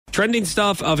Trending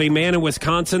stuff of a man in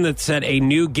Wisconsin that set a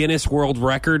new Guinness World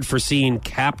Record for seeing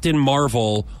Captain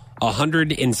Marvel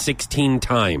 116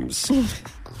 times.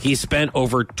 He spent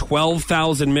over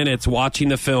 12,000 minutes watching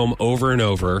the film over and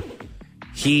over.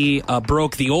 He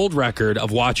broke the old record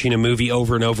of watching a movie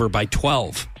over and over by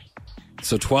 12.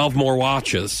 So 12 more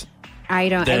watches. I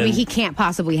mean, he can't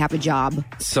possibly have a job.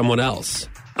 Someone else.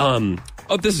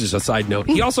 This is just a side note.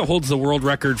 He also holds the world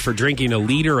record for drinking a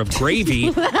liter of gravy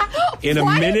in a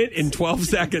minute and 12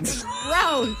 seconds.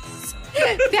 Gross.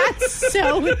 That's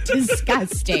so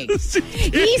disgusting.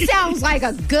 He sounds like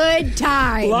a good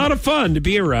time. A lot of fun to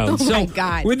be around. Oh, my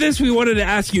God. With this, we wanted to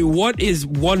ask you, what is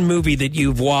one movie that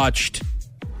you've watched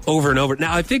over and over?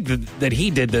 Now, I think that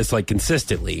he did this like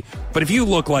consistently. But if you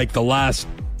look like the last,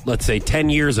 let's say, 10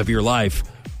 years of your life,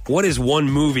 what is one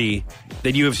movie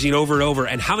that you have seen over and over,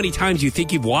 and how many times you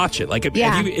think you've watched it? Like,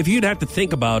 if you'd have to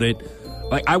think about it,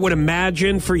 like I would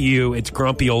imagine for you, it's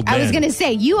Grumpy Old Men. I was going to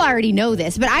say, you already know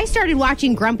this, but I started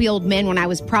watching Grumpy Old Men when I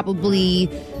was probably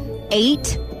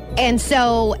 8. And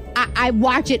so I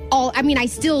watch it all. I mean, I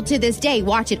still to this day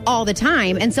watch it all the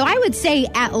time. And so I would say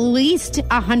at least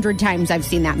 100 times I've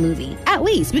seen that movie. At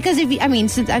least. Because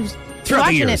since I've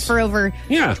watching it for over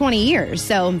 20 years.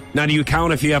 So now, do you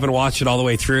count if you haven't watched it all the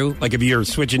way through? Like if you're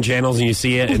switching channels and you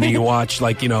see it and then you watch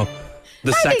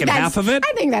the second half of it?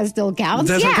 I think that still counts.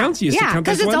 Does it count?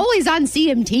 Because it's always on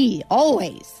CMT.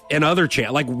 Always. And other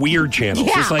like weird channels.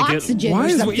 Yeah, it's like Oxygen what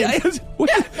or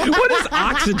is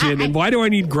Oxygen and why do I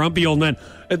need Grumpy Old Men?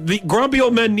 The Grumpy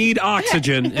Old Men need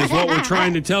oxygen is what we're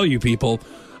trying to tell you people.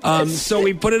 So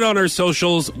we put it on our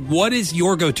socials. What is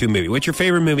your go-to movie? What's your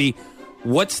favorite movie?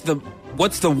 What's the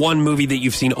one movie that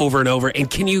you've seen over and over? And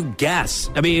can you guess?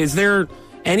 I mean, is there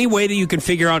any way that you can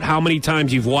figure out how many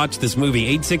times you've watched this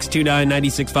movie?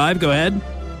 8629-96.5. Go ahead.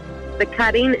 The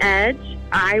Cutting Edge,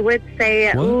 I would say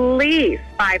at least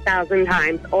 5,000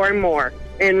 times or more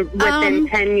within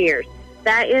 10 years.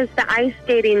 That is the ice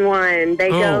skating one. They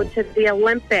go to the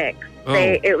Olympics.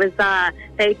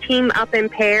 They team up in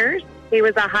pairs. He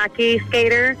was a hockey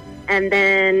skater, and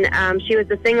then she was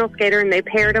a single skater, and they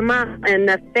paired them up. And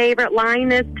the favorite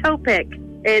line is toe pick.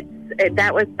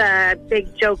 That was the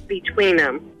big joke between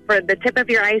them. For the tip of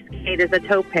your ice skate is a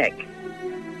toe pick.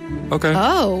 Okay.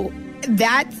 Oh,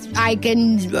 I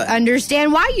can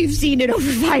understand why you've seen it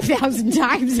over 5,000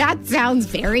 times. That sounds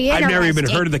very interesting. I've never even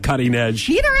heard of The Cutting Edge.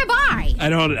 Neither have I. I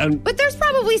don't. But there's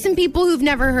probably some people who've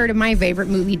never heard of my favorite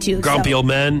movie, too. Grumpy Old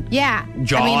Men? Yeah.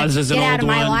 Jaws is an old one. Get out of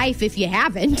my life if you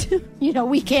haven't.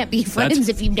 We can't be friends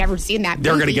if you've never seen that movie.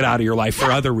 They're going to get out of your life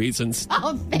for other reasons.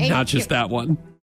 Oh, thank you. Not just that one.